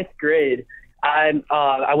in ninth grade, I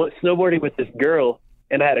went snowboarding with this girl,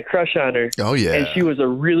 and I had a crush on her. Oh, yeah. And she was a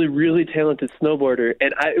really, really talented snowboarder.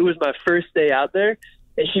 And it was my first day out there,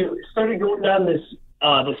 and she started going down this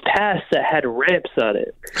pass that had ramps on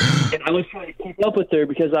it. And I was trying to keep up with her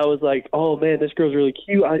because I was like, oh man, this girl's really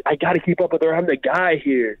cute. I got to keep up with her. I'm the guy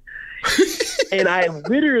here. And I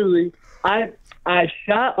literally, I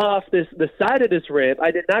shot off the side of this ramp. I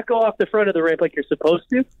did not go off the front of the ramp like you're supposed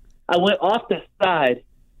to. I went off the side,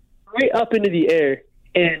 straight up into the air,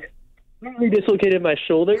 and really dislocated my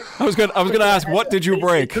shoulder. I was gonna ask, what did you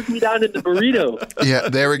break? It took me down in the burrito. Yeah,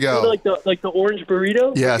 there we go. Like the orange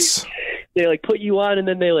burrito. Yes. They put you on, and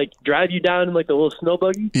then they drive you down in the little snow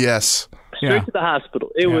buggy. Yes. Straight to the hospital.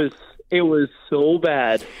 It was so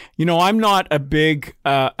bad. I'm not a big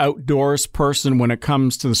outdoors person when it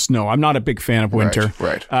comes to the snow. I'm not a big fan of winter.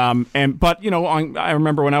 Right. But I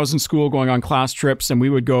remember when I was in school going on class trips, and we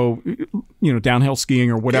would go, downhill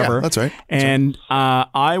skiing or whatever. Yeah, that's right.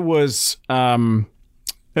 I was.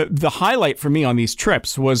 The highlight for me on these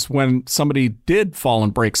trips was when somebody did fall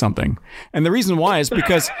and break something. And the reason why is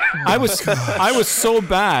because I was so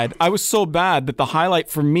bad that the highlight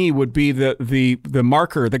for me would be the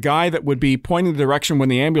marker, the guy that would be pointing the direction when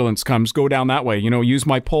the ambulance comes, go down that way, use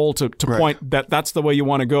my pole to point that's the way you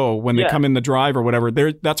want to go when they come in the drive or whatever.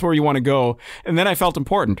 That's where you want to go. And then I felt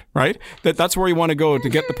important, right? That's where you want to go to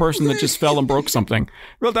get the person that just fell and broke something.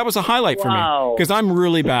 Well, that was a highlight for me because I'm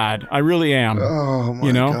really bad. I really am. Oh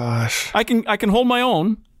my gosh. I can hold my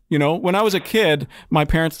own. When I was a kid, my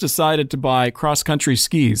parents decided to buy cross-country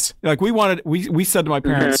skis. We said to my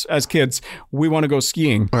parents as kids, we want to go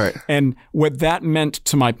skiing. Right. And what that meant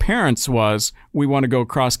to my parents was, we want to go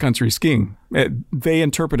cross-country skiing. They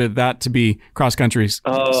interpreted that to be cross-country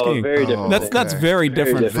skiing. Very different. That's very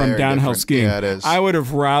different from downhill skiing. Yeah, it is. I would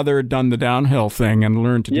have rather done the downhill thing and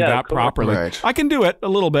learned to do that properly. Right. I can do it a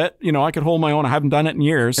little bit. I could hold my own. I haven't done it in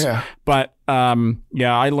years. Yeah. But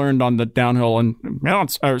I learned on the downhill and on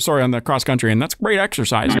the cross country, and that's great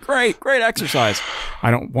exercise. Great exercise. I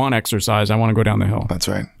don't want exercise. I want to go down the hill. That's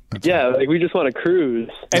right. We just want to cruise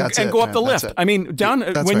and go up the lift. I mean,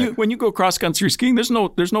 when you go cross country skiing, there's no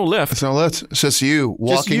lift. There's no lift. It's just you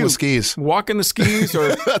walking with skis. Walking the skis,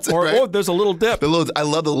 or there's a little dip. I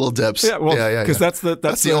love the little dips. Yeah, because that's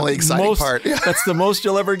the only exciting part. Yeah. That's the most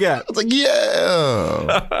you'll ever get. It's like,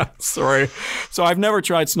 yeah. Sorry. So I've never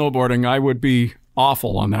tried snowboarding. I would be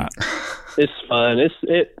awful on that. It's fun.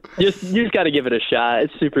 You just got to give it a shot.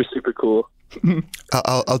 It's super, super cool.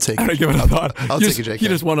 I'll take it. Give it a thought. I'll take it, Jake. You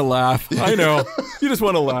just want to laugh. I know. You just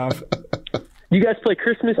want to laugh. You guys play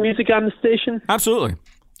Christmas music on the station? Absolutely.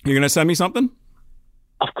 You're going to send me something?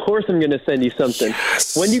 Of course I'm going to send you something.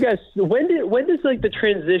 Yes. When does like the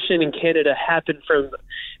transition in Canada happen from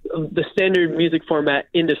the standard music format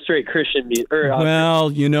into straight Christian music?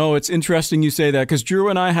 Well, it's interesting you say that because Drew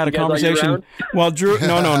and I had a conversation. Well, Drew,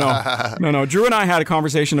 no. Drew and I had a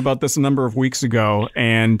conversation about this a number of weeks ago,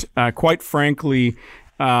 and quite frankly,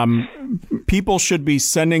 people should be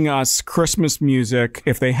sending us Christmas music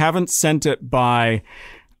if they haven't sent it by,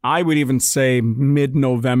 I would even say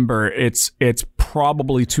mid-November. It's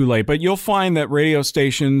probably too late, but you'll find that radio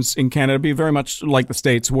stations in Canada be very much like the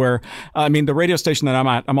States where, the radio station that I'm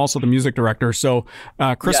at, I'm also the music director. So,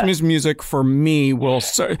 Christmas music for me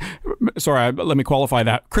let me qualify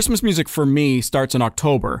that. Christmas music for me starts in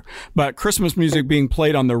October, but Christmas music being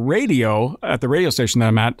played on the radio at the radio station that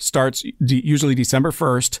I'm at starts usually December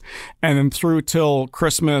 1st, and then through till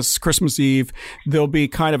Christmas Eve, there'll be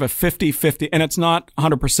kind of a 50-50, and it's not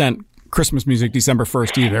 100% Christmas music December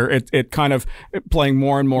 1st either. It kind of playing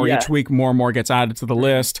more and more each week, more and more gets added to the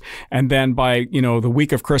list. And then by, the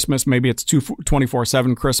week of Christmas, maybe it's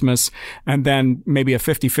 24/7 Christmas, and then maybe a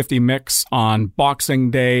 50-50 mix on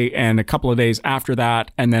Boxing Day and a couple of days after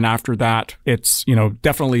that. And then after that, it's,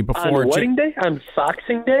 definitely before. On wedding day? On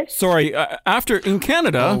Boxing Day? Sorry, after in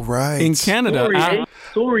Canada. Oh, right. In Canada.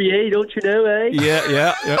 Sorry, don't you know, eh?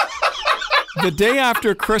 Yeah. The day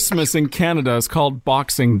after Christmas in Canada is called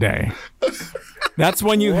Boxing Day. That's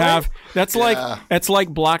when you have, it's like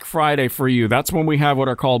Black Friday for you. That's when we have what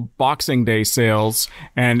are called Boxing Day sales.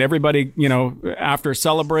 And everybody, after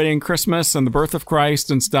celebrating Christmas and the birth of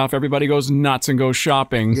Christ and stuff, everybody goes nuts and goes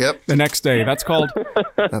shopping the next day. That's called...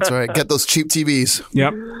 That's right. Get those cheap TVs.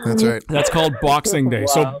 Yep. That's right. That's called Boxing Day.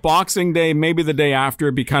 Wow. So Boxing Day, maybe the day after,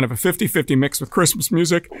 it'd be kind of a 50-50 mix with Christmas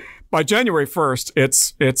music. By January 1st,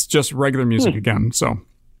 it's just regular music again. So...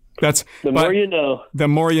 The more you know. The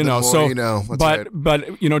more you know. That's right.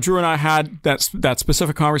 But Drew and I had that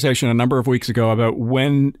specific conversation a number of weeks ago about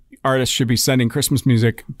when artists should be sending Christmas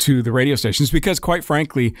music to the radio stations, because quite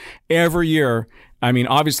frankly, every year,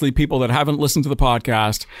 obviously people that haven't listened to the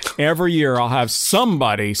podcast, every year I'll have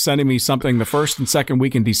somebody sending me something the first and second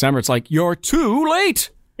week in December. It's like, you're too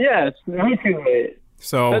late. Yeah, it's way too late.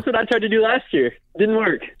 So that's what I tried to do last year. Didn't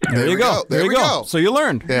work. There you go. There you go. So you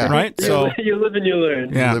learned, right? So you live and you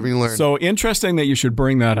learn. Yeah. You live and you learn. So interesting that you should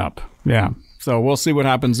bring that up. Yeah. So we'll see what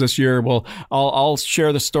happens this year. I'll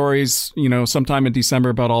share the stories, sometime in December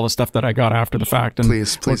about all the stuff that I got after the fact, and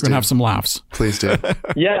please we're going to have some laughs. Please do.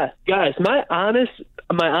 Yeah, guys. My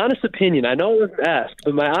honest opinion. I know it was asked,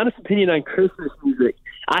 but my honest opinion on Christmas music.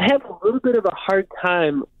 I have a little bit of a hard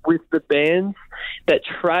time with the bands that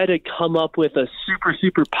try to come up with a super,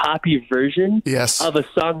 super poppy version of a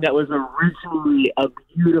song that was originally a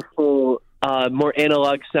beautiful, more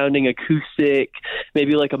analog sounding acoustic,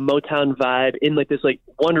 maybe like a Motown vibe in like this like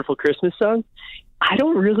wonderful Christmas song. I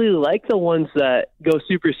don't really like the ones that go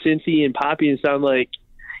super synthy and poppy and sound like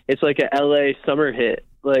it's like a LA summer hit.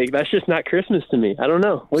 Like, that's just not Christmas to me. I don't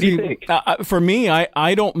know. What do you think? For me,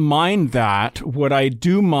 I don't mind that. What I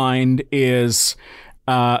do mind is...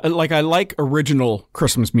 I like original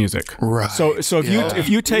Christmas music. Right. So if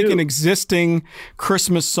you take an existing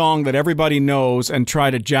Christmas song that everybody knows and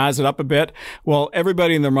try to jazz it up a bit, well,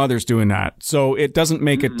 everybody and their mother's doing that. So it doesn't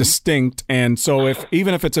make it distinct. And so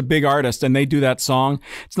even if it's a big artist and they do that song,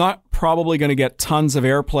 it's not probably going to get tons of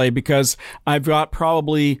airplay because I've got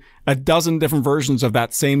probably a dozen different versions of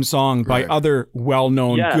that same song by other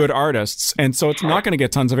well-known good artists. And so it's not going to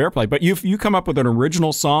get tons of airplay. But you come up with an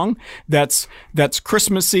original song that's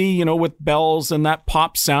Christmassy, with bells and that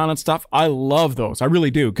pop sound and stuff. I love those. I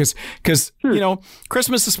really do. Cause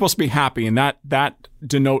Christmas is supposed to be happy, and that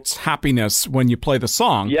denotes happiness when you play the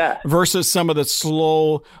song versus some of the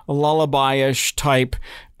slow lullaby-ish type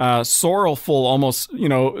sorrowful, almost,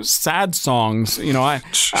 sad songs.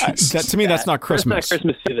 To me, that's not Christmas. That's not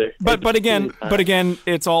Christmas either. But again,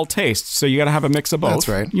 it's all taste. So you got to have a mix of both. That's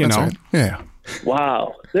right. Right. Yeah.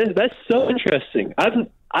 Wow, that's so interesting.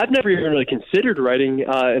 I've never even really considered writing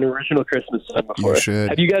an original Christmas song before. You should.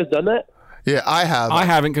 Have you guys done that? Yeah, I have. I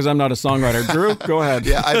haven't because I'm not a songwriter. Drew, go ahead.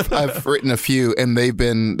 Yeah, I've written a few, and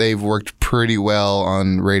they've worked pretty well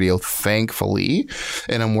on radio, thankfully.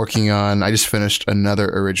 And I'm working on. I just finished another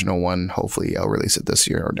original one. Hopefully, I'll release it this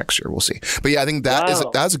year or next year. We'll see. But yeah, I think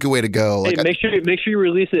that's a good way to go. Hey, make sure you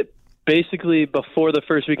release it basically before the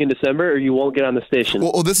first week in December, or you won't get on the station.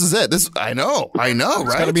 Well, this is it. I know, right?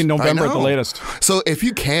 It's got to be November at the latest. So if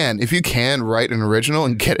you can write an original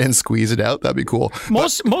and get it and squeeze it out, that'd be cool.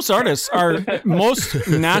 Most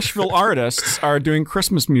Nashville artists are doing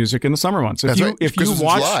Christmas music in the summer months. If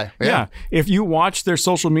you watch their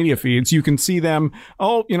social media feeds, you can see them,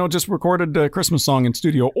 just recorded a Christmas song in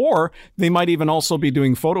studio, or they might even also be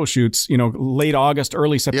doing photo shoots, late August,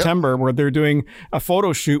 early September, where they're doing a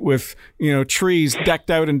photo shoot with trees decked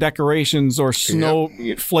out in decorations or snow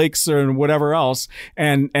flakes or whatever else.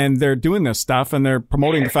 And they're doing this stuff, and they're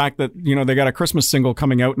promoting the fact that, they got a Christmas single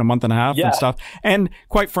coming out in a month and a half and stuff. And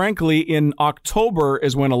quite frankly, in October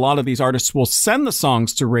is when a lot of these artists will send the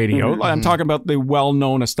songs to radio. Mm-hmm. I'm talking about the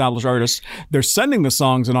well-known established artists. They're sending the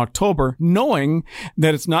songs in October, knowing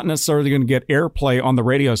that it's not necessarily going to get airplay on the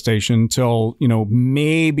radio station till,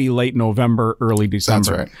 maybe late November, early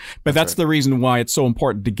December. That's right. But that's the reason why it's so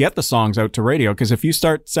important to get the songs out to radio, because if you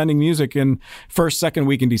start sending music in second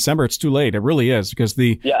week in December, it's too late. It really is, because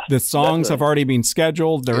the songs have already been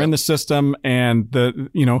scheduled. They're in the system, and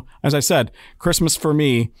as I said, Christmas for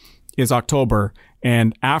me is October.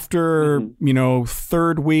 And after,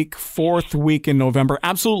 third week, fourth week in November,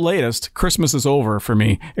 absolute latest, Christmas is over for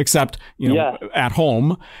me, except, at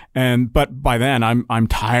home. But by then I'm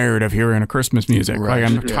tired of hearing a Christmas music. Right.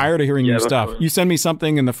 Like, I'm tired of hearing new stuff. You send me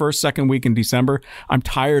something in the second week in December, I'm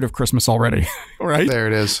tired of Christmas already. Right? There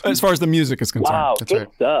it is. As far as the music is concerned. Wow, good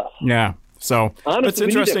stuff. Yeah. So honestly, it's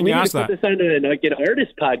interesting you asked that. We need to put this on an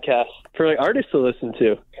artist podcast for artists to listen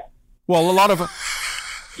to. Well, a lot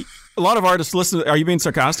of artists listen. Are you being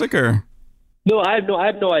sarcastic or? No, I have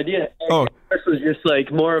no idea. Oh, this was just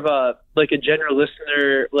like more of a general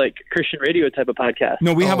listener, like Christian radio type of podcast.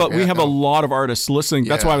 No, we have a lot of artists listening.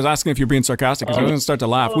 That's why I was asking if you're being sarcastic, because I was going to start to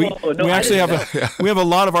laugh. We actually have a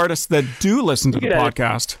lot of artists that do listen to the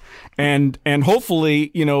podcast, and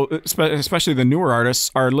hopefully, especially the newer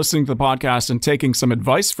artists are listening to the podcast and taking some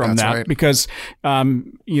advice from that, right. because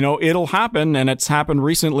it'll happen, and it's happened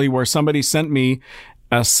recently where somebody sent me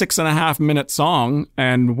a 6.5 minute song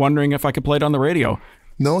and wondering if I could play it on the radio.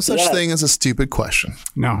 No such thing as a stupid question.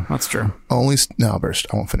 No, that's true. Burst.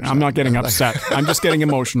 I won't finish. I'm not getting upset. I'm just getting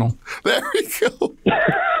emotional. There we go.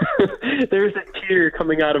 There's a tear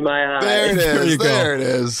coming out of my eye. There it is. There it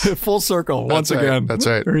is. Full circle once again. That's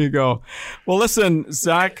right. There you go. Well, listen,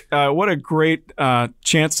 Zach, what a great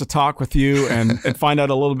chance to talk with you and find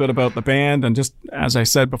out a little bit about the band, and just, as I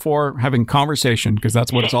said before, having conversation, because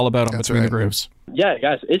that's what it's all about on Between the Grooves. Yeah,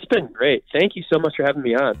 guys, it's been great. Thank you so much for having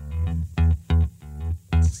me on.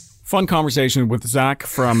 Fun conversation with Zach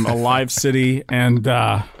from Alive City, and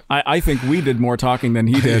I think we did more talking than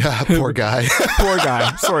he did. Yeah, poor guy. Poor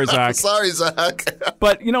guy. Sorry, Zach. Sorry, Zach.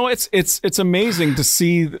 But it's amazing to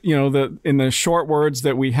see in the short words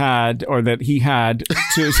that we had, or that he had,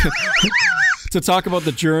 to talk about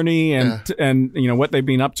the journey and what they've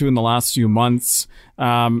been up to in the last few months,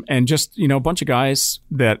 and just a bunch of guys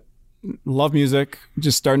that love music,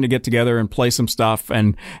 just starting to get together and play some stuff.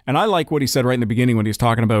 And I like what he said right in the beginning when he was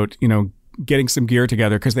talking about, getting some gear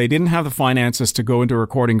together, because they didn't have the finances to go into a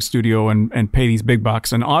recording studio and pay these big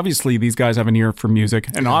bucks. And obviously these guys have an ear for music,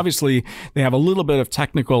 and obviously they have a little bit of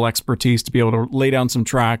technical expertise to be able to lay down some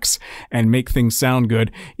tracks and make things sound good.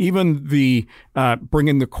 Even the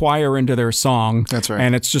bringing the choir into their song. That's right.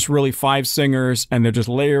 And it's just really 5 singers, and they're just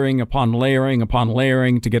layering upon layering upon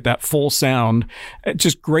layering to get that full sound.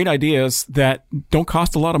 Just great ideas that don't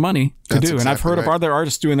cost a lot of money to do. Exactly, and I've heard of other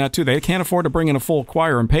artists doing that too. They can't afford to bring in a full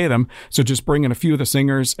choir and pay them. So just bring in a few of the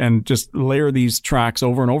singers and just layer these tracks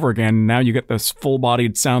over and over again. Now you get this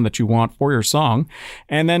full-bodied sound that you want for your song.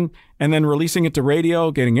 And then releasing it to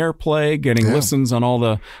radio, getting airplay, getting listens on all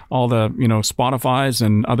the Spotify's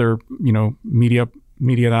and other media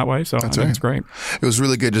that way. So I think it's great. It was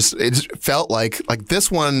really good. It felt like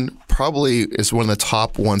this one probably is one of the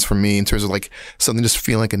top ones for me in terms of like something just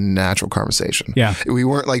feeling like a natural conversation. Yeah. We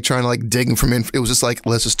weren't like trying to like dig from it was just like,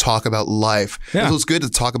 let's just talk about life. Yeah. It was good to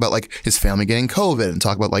talk about like his family getting COVID and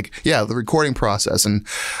talk about like, the recording process and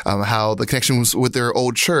how the connection was with their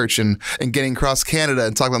old church and getting across Canada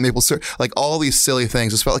and talk about maple syrup, like all these silly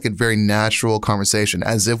things. It felt like a very natural conversation,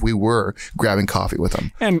 as if we were grabbing coffee with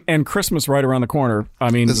them. And Christmas right around the corner. I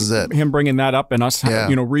mean, this is it. Him bringing that up and us,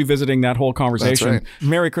 revisiting that whole conversation. That's right.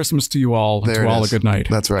 Merry Christmas to you all. There to all a good night.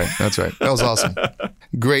 That's right. That was awesome.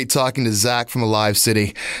 Great talking to Zach from Alive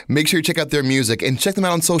City. Make sure you check out their music and check them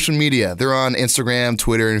out on social media. They're on Instagram,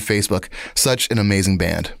 Twitter, and Facebook. Such an amazing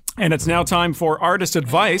band. And it's now time for Artist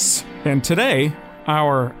Advice. And today,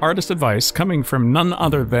 our Artist Advice coming from none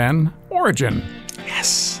other than Origin.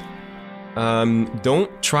 Yes.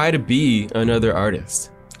 Don't try to be another artist.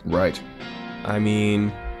 Right. I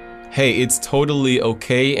mean, hey, it's totally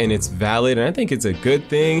okay and it's valid, and I think it's a good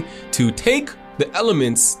thing to take the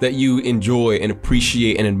elements that you enjoy and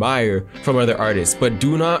appreciate and admire from other artists, but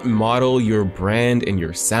do not model your brand and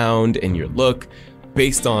your sound and your look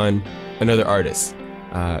based on another artist.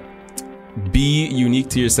 Be unique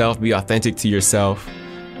to yourself, be authentic to yourself.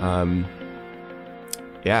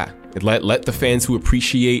 Let the fans who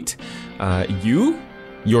appreciate you,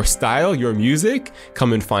 your style, your music,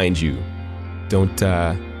 come and find you. Don't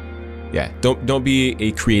be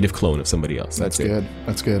a creative clone of somebody else. That's it. Good.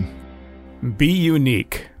 That's good. Be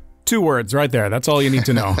unique. 2 words right there. That's all you need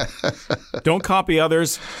to know. Don't copy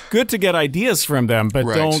others. Good to get ideas from them, but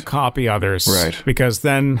don't copy others. Right. Because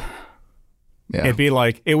then it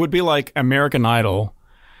would be like American Idol.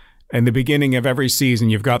 In the beginning of every season,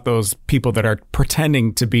 you've got those people that are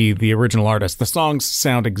pretending to be the original artist. The songs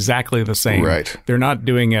sound exactly the same. Right. They're not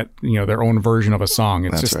doing it, their own version of a song.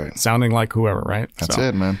 It's sounding like whoever, right? That's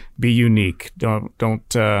it, man. Be unique. Don't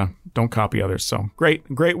copy others. So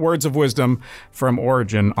great words of wisdom from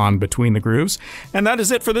Origin on Between the Grooves. And that is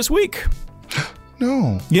it for this week.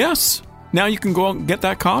 No. Yes. Now you can go and get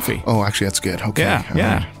that coffee. Oh, actually, that's good. Okay.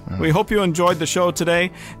 Yeah. We hope you enjoyed the show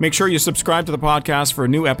today. Make sure you subscribe to the podcast for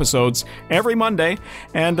new episodes every Monday.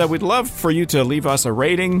 And we'd love for you to leave us a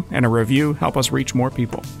rating and a review. Help us reach more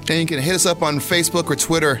people. And you can hit us up on Facebook or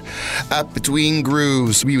Twitter at Between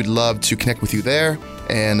Grooves. We would love to connect with you there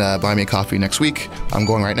and buy me a coffee next week. I'm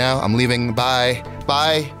going right now. I'm leaving. Bye.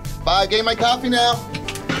 Bye. Bye. Getting my coffee now.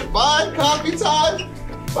 Bye. Coffee time.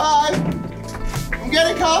 Bye. I'm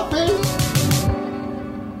getting coffee.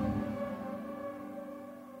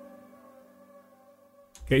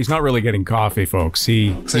 Okay, he's not really getting coffee, folks.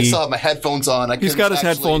 I still have my headphones on. He's got his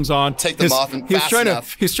headphones on. Take them off and fast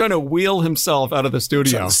enough. He's trying to wheel himself out of the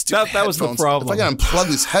studio. That was the problem. If I got to unplug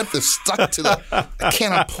these headphones, they're stuck to I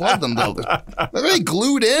can't unplug them though. They're really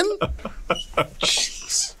glued in.